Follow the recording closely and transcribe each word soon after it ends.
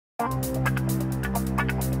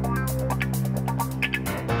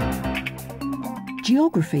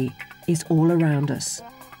Geography is all around us.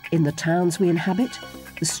 In the towns we inhabit,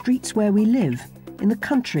 the streets where we live, in the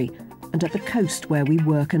country and at the coast where we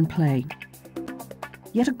work and play.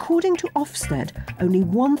 Yet according to Ofsted, only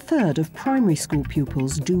 1/3 of primary school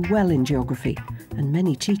pupils do well in geography, and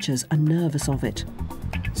many teachers are nervous of it.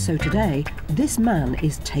 So today, this man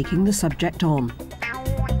is taking the subject on.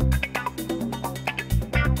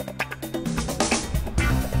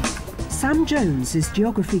 Sam Jones is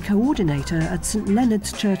Geography Coordinator at St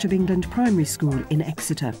Leonard's Church of England Primary School in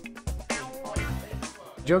Exeter.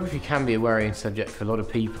 Geography can be a worrying subject for a lot of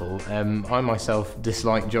people. I myself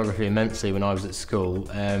disliked geography immensely when I was at school,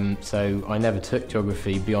 so I never took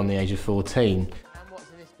geography beyond the age of 14.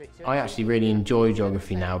 I actually really enjoy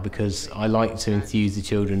geography now because I like to enthuse the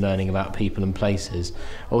children learning about people and places.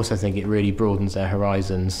 I also think it really broadens their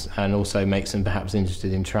horizons and also makes them perhaps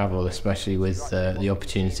interested in travel, especially with the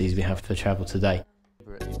opportunities we have for travel today.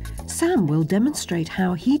 Sam will demonstrate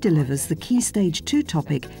how he delivers the Key Stage 2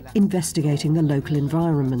 topic, investigating the local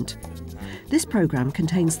environment. This programme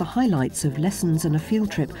contains the highlights of lessons and a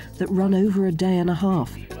field trip that run over a day and a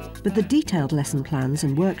half, but the detailed lesson plans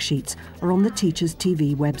and worksheets are on the Teachers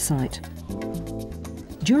TV website.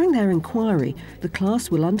 During their inquiry, the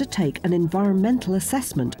class will undertake an environmental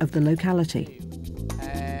assessment of the locality.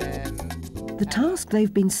 The task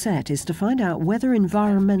they've been set is to find out whether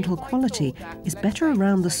environmental quality is better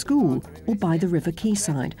around the school or by the river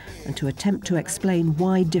quayside, and to attempt to explain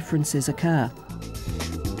why differences occur.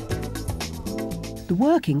 The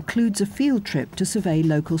work includes a field trip to survey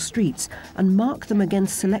local streets and mark them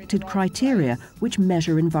against selected criteria which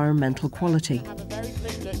measure environmental quality.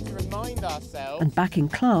 And back in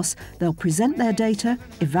class, they'll present their data,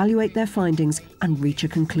 evaluate their findings and reach a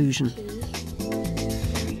conclusion.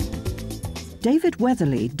 David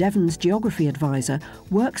Weatherly, Devon's geography advisor,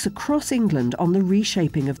 works across England on the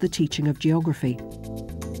reshaping of the teaching of geography.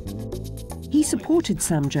 He supported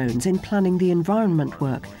Sam Jones in planning the environment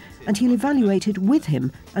work, and he'll evaluate it with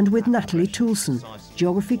him and with Natalie Toulson,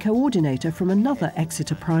 geography coordinator from another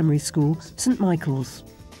Exeter primary school, St Michael's.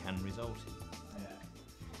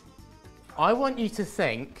 I want you to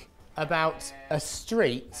think about a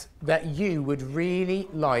street that you would really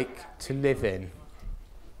like to live in.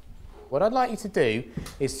 What I'd like you to do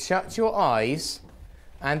is shut your eyes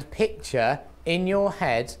and picture in your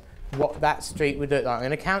head what that street would look like. I'm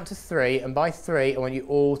going to count to 3, and by 3 I want you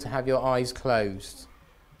all to have your eyes closed.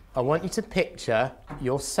 I want you to picture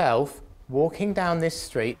yourself walking down this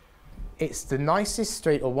street. It's the nicest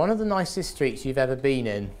street, or one of the nicest streets you've ever been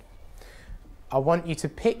in. I want you to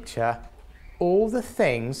picture all the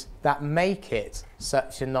things that make it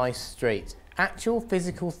such a nice street. Actual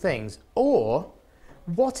physical things. Or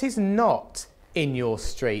what is not in your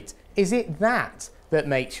street? Is it that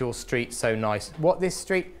makes your street so nice? What this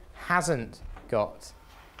street hasn't got?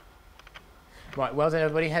 Right, well done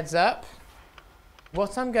everybody, heads up.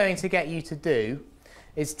 What I'm going to get you to do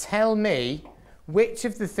is tell me which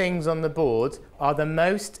of the things on the board are the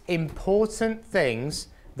most important things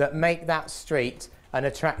that make that street an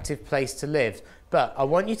attractive place to live. But I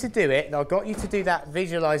want you to do it, and I've got you to do that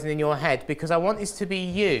visualising in your head, because I want this to be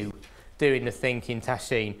you doing the thinking,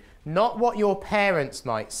 Tashin. Not what your parents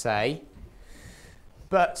might say,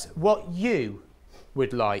 but what you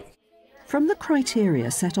would like. From the criteria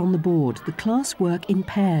set on the board, the class work in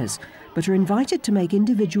pairs, but are invited to make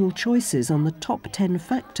individual choices on the top 10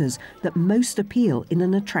 factors that most appeal in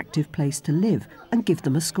an attractive place to live, and give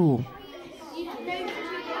them a score.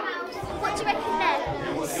 What do you reckon then?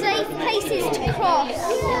 Safe places to cross.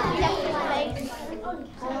 Definitely.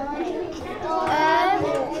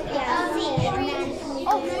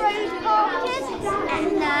 Off-road parking.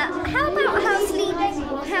 And how about house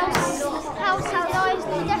how nice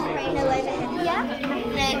and decorated? No overhead. Yeah?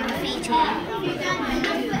 No graffiti.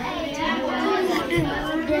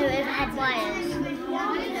 No overhead wires.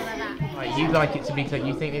 Right, you like it to be close.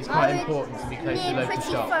 You think it's quite important to be close to the local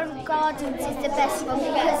shop. Front gardens is the best one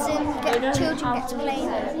because children get to play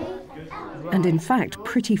there. And in fact,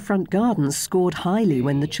 pretty front gardens scored highly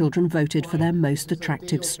when the children voted for their most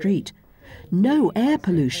attractive street. No air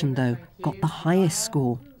pollution, though, got the highest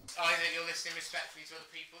score.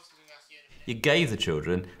 You gave the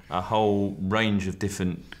children a whole range of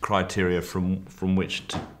different criteria from which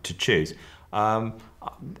to choose.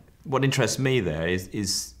 What interests me there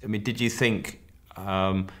is, I mean, did you think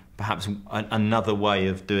perhaps another way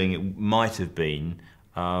of doing it might have been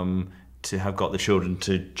to have got the children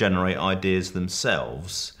to generate ideas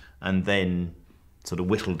themselves and then sort of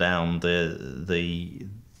whittle down the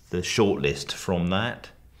shortlist from that?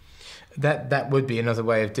 That would be another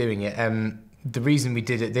way of doing it. The reason we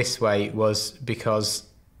did it this way was because,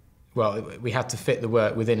 well, we had to fit the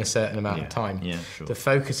work within a certain amount of time. Yeah, sure. The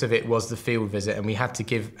focus of it was the field visit, and we had to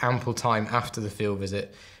give ample time after the field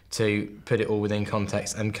visit to put it all within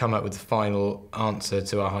context and come up with the final answer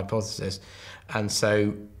to our hypothesis. And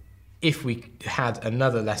so if we had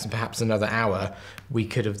another lesson, perhaps another hour, we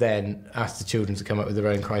could have then asked the children to come up with their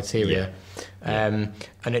own criteria. And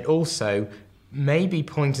it also maybe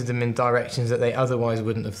pointed them in directions that they otherwise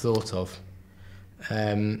wouldn't have thought of.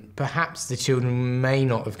 Perhaps the children may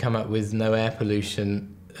not have come up with no air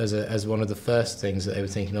pollution as one of the first things that they were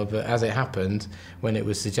thinking of, but as it happened, when it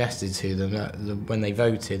was suggested to them, when they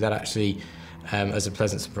voted, that actually, as a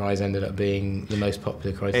pleasant surprise, ended up being the most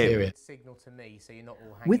popular criteria.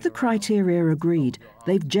 With the criteria agreed,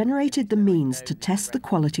 they've generated the means to test the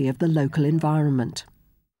quality of the local environment.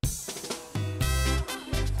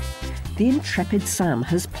 The intrepid Sam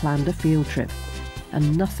has planned a field trip,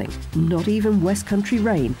 and nothing, not even West Country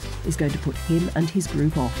rain, is going to put him and his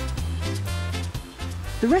group off.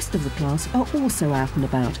 The rest of the class are also out and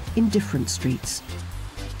about in different streets.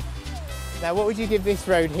 Now, what would you give this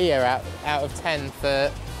road here out of 10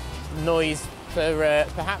 for noise,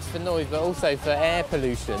 perhaps for noise, but also for air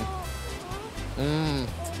pollution?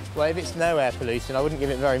 Well, if it's no air pollution, I wouldn't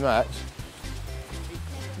give it very much.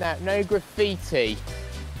 Now, no graffiti.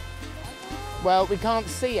 Well, we can't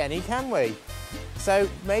see any, can we? So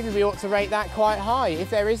maybe we ought to rate that quite high.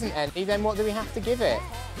 If there isn't any, then what do we have to give it?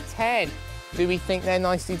 10. Do we think they're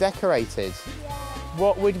nicely decorated? Yeah.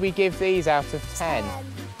 What would we give these out of 10?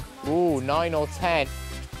 10. Ooh, 9 or 10.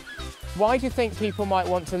 Why do you think people might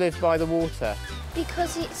want to live by the water?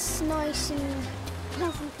 Because it's nice and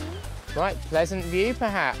pleasant. Right, pleasant view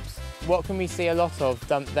perhaps. What can we see a lot of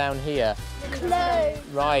dumped down here? Clothes.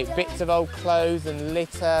 Right, bits of old clothes and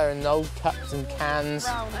litter and old cups and cans.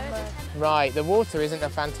 Right, the water isn't a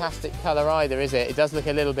fantastic colour either, is it? It does look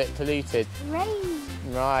a little bit polluted. Rain.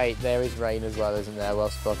 Right, there is rain as well, isn't there? Well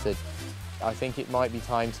spotted. I think it might be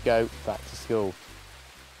time to go back to school.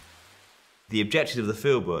 The objective of the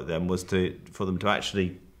fieldwork then was for them to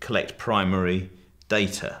actually collect primary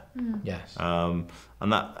data. Yes. And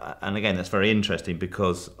again, that's very interesting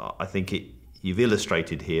because I think you've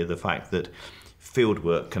illustrated here the fact that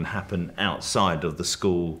fieldwork can happen outside of the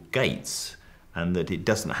school gates, and that it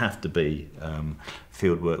doesn't have to be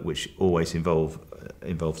fieldwork which always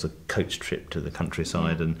involves a coach trip to the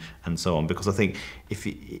countryside and so on. Because I think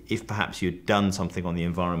if perhaps you'd done something on the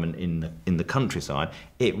environment in the countryside,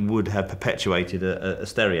 it would have perpetuated a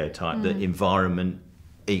stereotype that environment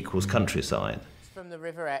equals countryside.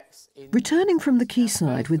 Returning from the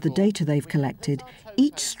quayside with the data they've collected,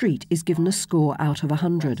 each street is given a score out of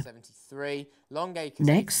 100.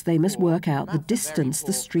 Next, they must work out the distance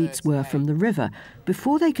the streets were from the river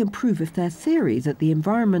before they can prove if their theory that the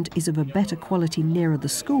environment is of a better quality nearer the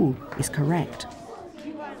school is correct.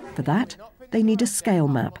 For that, they need a scale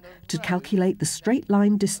map to calculate the straight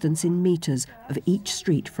line distance in metres of each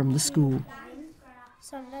street from the school.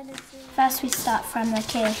 First we start from the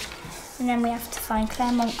quay, and then we have to find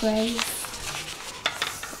Claremont Grove.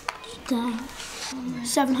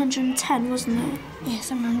 710, wasn't it? Yeah,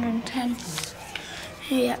 710.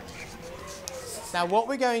 Yeah. Now what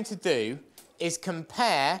we're going to do is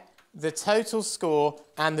compare the total score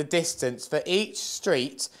and the distance for each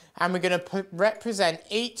street, and we're going to represent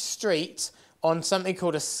each street on something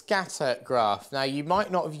called a scatter graph. Now you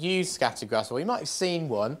might not have used scatter graphs, or you might have seen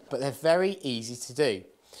one, but they're very easy to do.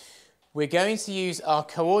 We're going to use our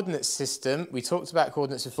coordinate system. We talked about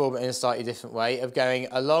coordinates before, but in a slightly different way, of going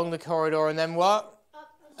along the corridor and then what?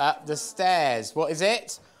 Up the stairs. What is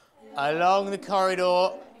it? Along the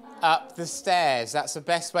corridor, up the stairs. That's the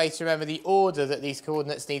best way to remember the order that these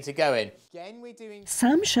coordinates need to go in.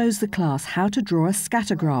 Sam shows the class how to draw a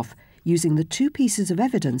scatter graph using the two pieces of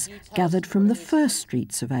evidence gathered from the first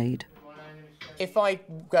street surveyed. If I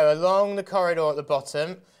go along the corridor at the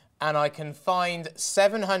bottom, and I can find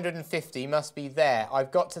 750 must be there.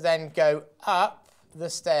 I've got to then go up the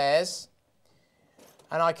stairs,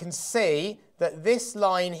 and I can see that this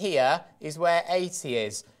line here is where 80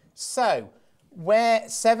 is. So, where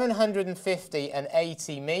 750 and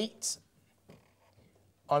 80 meet,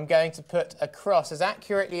 I'm going to put a cross as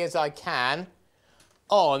accurately as I can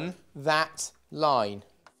on that line.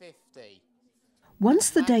 50.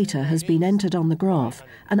 Once the data has been entered on the graph,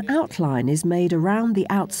 an outline is made around the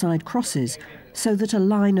outside crosses so that a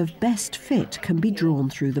line of best fit can be drawn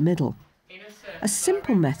through the middle. A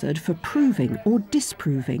simple method for proving or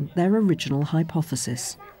disproving their original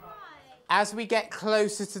hypothesis. as we get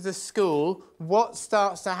closer to the school, what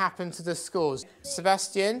starts to happen to the schools?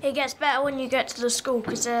 Sebastian? It gets better when you get to the school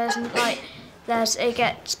because it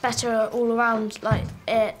gets better all around.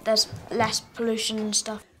 There's less pollution and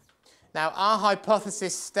stuff. Now, our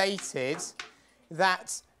hypothesis stated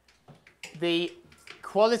that the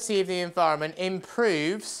quality of the environment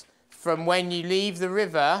improves from when you leave the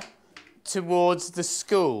river towards the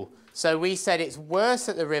school. So we said it's worse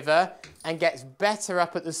at the river and gets better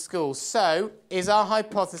up at the school. So, is our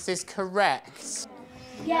hypothesis correct?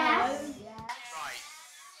 Yes.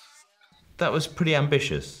 That was pretty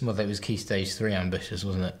ambitious. Well, that was Key Stage 3 ambitious,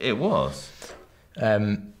 wasn't it? It was.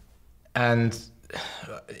 And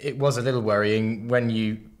it was a little worrying when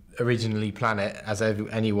you originally plan it, as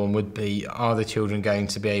anyone would be, are the children going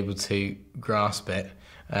to be able to grasp it?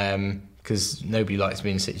 Because nobody likes to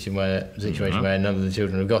be in a situation where none of the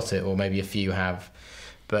children have got it, or maybe a few have.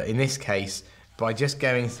 But in this case, by just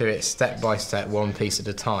going through it step by step, one piece at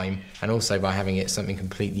a time, and also by having it something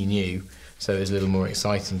completely new, so it was a little more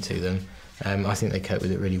exciting to them, I think they coped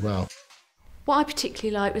with it really well. What I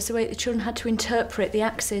particularly liked was the way that the children had to interpret the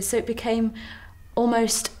axes, so it became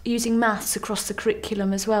almost using maths across the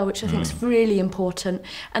curriculum as well, which I think is really important,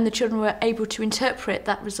 and the children were able to interpret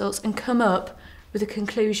that results and come up with a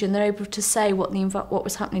conclusion. They're able to say what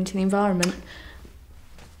was happening to the environment.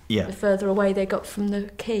 Yeah. The further away they got from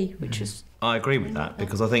the key, which is... I agree with that,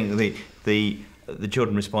 because I think the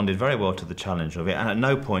children responded very well to the challenge of it, and at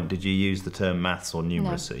no point did you use the term maths or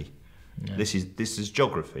numeracy. No. This is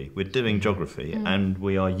geography. We're doing geography, and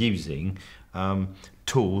we are using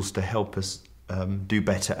tools to help us do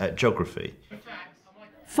better at geography.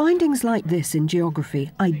 Findings like this in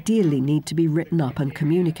geography ideally need to be written up and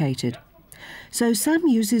communicated. So Sam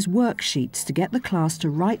uses worksheets to get the class to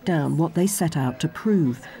write down what they set out to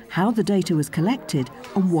prove, how the data was collected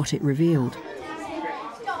and what it revealed.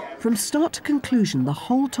 From start to conclusion, the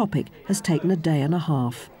whole topic has taken a day and a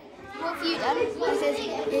half. What have you done?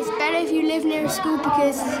 It's better if you live near a school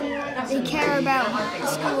because they care about the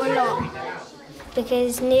school a lot.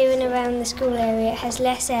 Because near and around the school area it has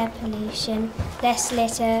less air pollution, less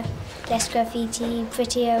litter, less graffiti,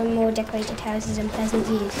 prettier and more decorated houses and pleasant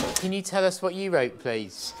views. Can you tell us what you wrote,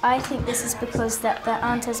 please? I think this is because there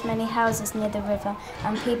aren't as many houses near the river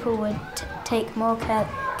and people would take more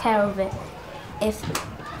care of it if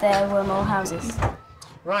there were more houses.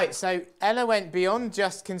 Right, so Ella went beyond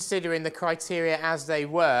just considering the criteria as they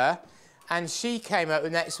were, and she came up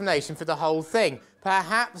with an explanation for the whole thing.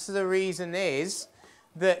 Perhaps the reason is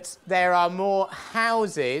that there are more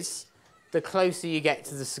houses the closer you get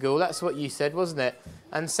to the school. That's what you said, wasn't it?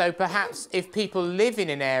 And so perhaps if people live in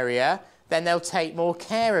an area, then they'll take more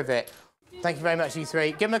care of it. Thank you very much, you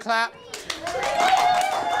three. Give them a clap.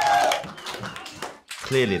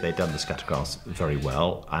 Clearly they'd done the scattergraphs very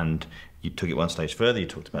well, and you took it one stage further. You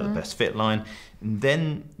talked about the best fit line. And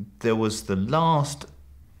then there was the last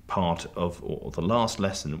part of, or the last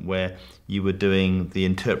lesson, where you were doing the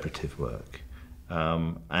interpretive work,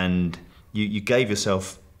 and you gave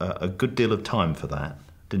yourself a good deal of time for that,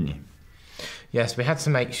 didn't you? Yes, we had to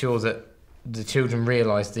make sure that the children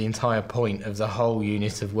realised the entire point of the whole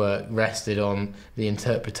unit of work rested on the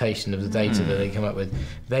interpretation of the data that they'd come up with.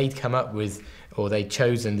 They'd come up with, or they'd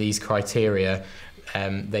chosen these criteria,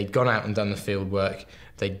 they'd gone out and done the field work,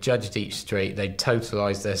 they'd judged each street, they'd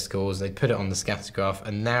totalised their scores, they'd put it on the scattergraph,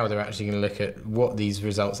 and now they're actually going to look at what these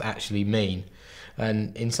results actually mean.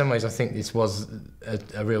 And in some ways I think this was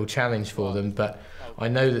a real challenge for them, but I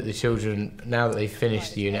know that the children, now that they've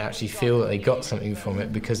finished the unit, actually feel that they got something from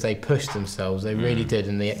it because they pushed themselves, they really did,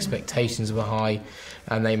 and the expectations were high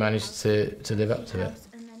and they managed to live up to it.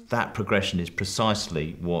 That progression is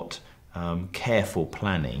precisely what careful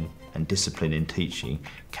planning and discipline in teaching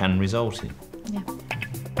can result in. Yeah.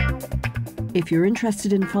 If you're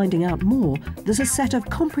interested in finding out more, there's a set of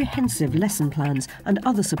comprehensive lesson plans and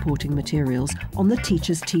other supporting materials on the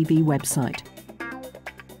Teachers TV website.